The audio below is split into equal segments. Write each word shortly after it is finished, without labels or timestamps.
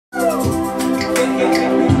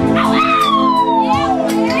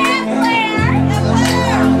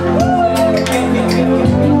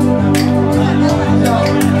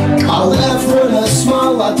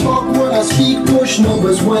push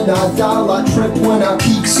numbers when I dial, I trip when I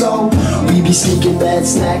peak, so we be sneaking mad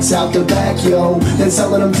snacks out the back, yo, then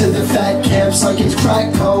selling them to the fat camps like it's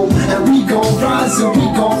crack cold. And we gon' rise and we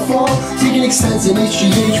gon' fall, taking extension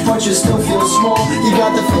HGH, but you still feel small. You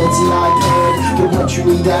got the fancy iPad, but what you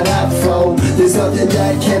need that app for? There's nothing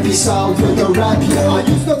that can't be solved with a rap, yo. I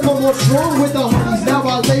used to come on strong with the honeys, now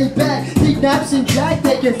I lay back, take naps and jack,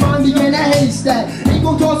 they can find me in a haystack. Ain't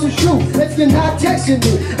gon' toss a shoe if you're not texting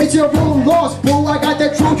me. It's your own loss, bull, I got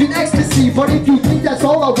that Trojan ecstasy. But if you think that's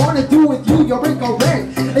all I wanna do with you, you're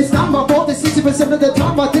incorrect. It's not my fault that 60% of the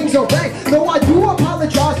time my things are wrecked. No, I do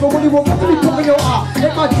apologize for when you were looking me pulling your eye.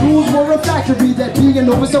 If my jewels were a factory that being an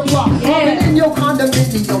oversupply, I'm in your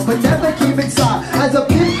condominium, but never came inside. As a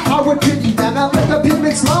pimp, I would pity them, I let the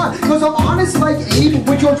pimps line. Cause I'm honest like Abe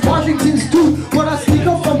with George Washington's tooth. When I sneak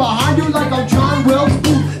up from behind you like I'm John Wells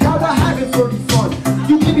Booth. Now we're having pretty fun.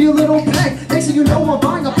 You give me a little peck, next thing you know I'm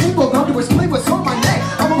buying a paper gun to explain what's on my neck.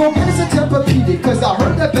 I'ma go get us a Tempur-Pedic, cause I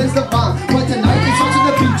heard that Ben's the bomb. But tonight it's on to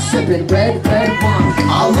the beach, sipping red wine.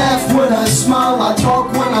 I laugh when I smile, I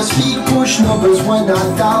talk when I speak, push numbers when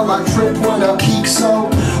I dial, I trip when I peak, so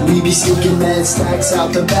we be sneaking mad snacks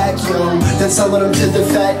out the back, yo, then selling them to the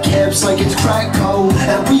fat camps like it's crack cold.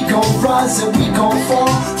 And we gon' rise and we gon'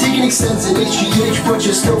 fall, taking extension HGH, but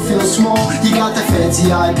you still feel small. You got the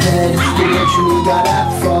fancy iPad, but what you need that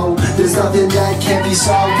app for? There's nothing that can't be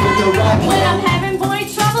solved with a rap, yo. When I'm having boy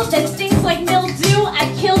trouble that stinks like mildew,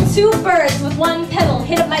 I kill two birds with one pedal,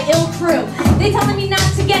 hit up my ill crew. They telling me not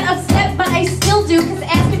to get upset, but I still do, cause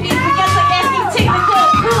asking me forgets like asking to take the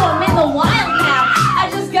cold poo. I'm in the wild now, I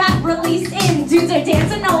just got released in. Dudes are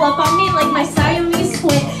dancing all up on me like my Siamese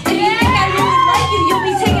twin. If you think I really like you, you'll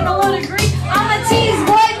be taking a load of grief. I'm a tease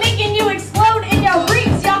boy, making you explode in your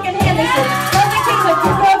reefs. Y'all can handle it. Doesn't kick the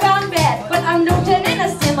people gone bad, but I'm no dead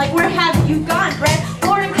innocent. Like where have you gone, Brad?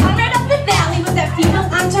 Lauren Conrad up the valley with that female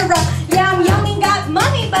entourage. Yeah, I'm young and got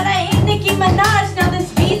money, but I ain't Nicki Minaj. Now this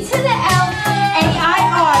beat to the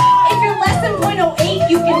L-A-I-R. If you're less than .08,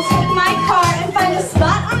 you can take my car and find a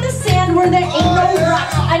spot on the sand where there ain't no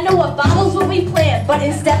rocks. I know what bottles will be planned, but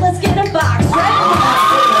instead let's get a box,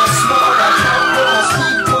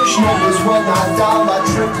 Numbers when I dial, I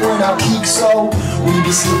trip when I peak, so we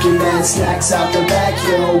be sneaking mad snacks out the back,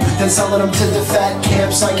 yo, then selling them to the fat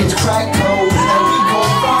camps like it's crack cold. And we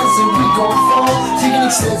gon' rise and we gon' fall, taking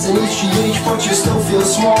extension HGH, but you still feel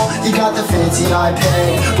small. You got the fancy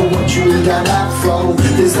iPad, but what you need that app for?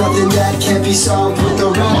 There's nothing that can't be solved with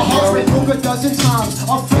a rap, yo. I've been a dozen times,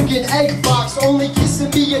 a freaking egg box, only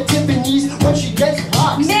kissing me at Tiffany's when she gets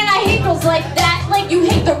rocks. Man, I hate girls like that, like you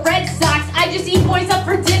hate the Red Sox. I just eat boys up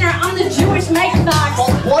for dinner, I'm the Jewish Meatlocker.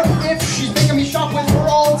 But what if she's making me shop with her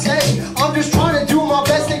all day? I'm just trying to do my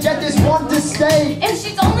best to get this one to stay. If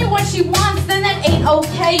she's only what she wants, then that ain't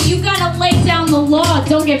okay. You gotta lay down the law,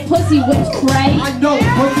 don't get pussy whipped cray. I know,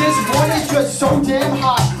 but this one is just so damn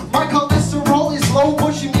hot. My cholesterol is low,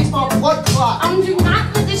 but she makes my blood clot. Do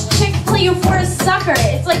not let this chick play you for a sucker.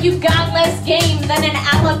 It's like you've got less game than an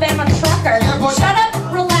Alabama trucker. Yeah, but shut up,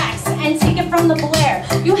 relax, and take it from the Blair.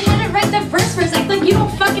 You had to write the verse first, act like you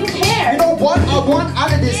don't fucking care. You know what? I want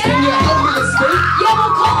out of this. Yeah. Can you help me escape? Yeah,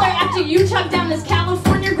 we'll call her after you chug down this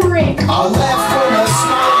California grape. I laugh when I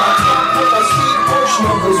smile, I talk when I speak, push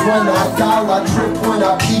numbers when I dial, I trip when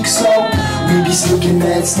I peak, so we be sneaking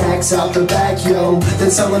mad snacks out the back, yo,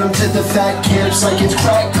 then selling them to the fat camps like it's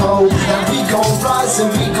crack cold. And we gon' rise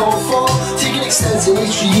and we gon' fall, taking extension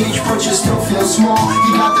HGH, but you still feel small.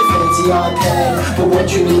 You got the fancy iPad, but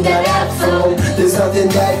what you need that app for? There's nothing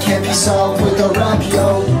that can't be solved with a rap,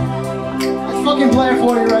 yo. It's fucking Blair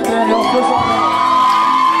for you right there, yo.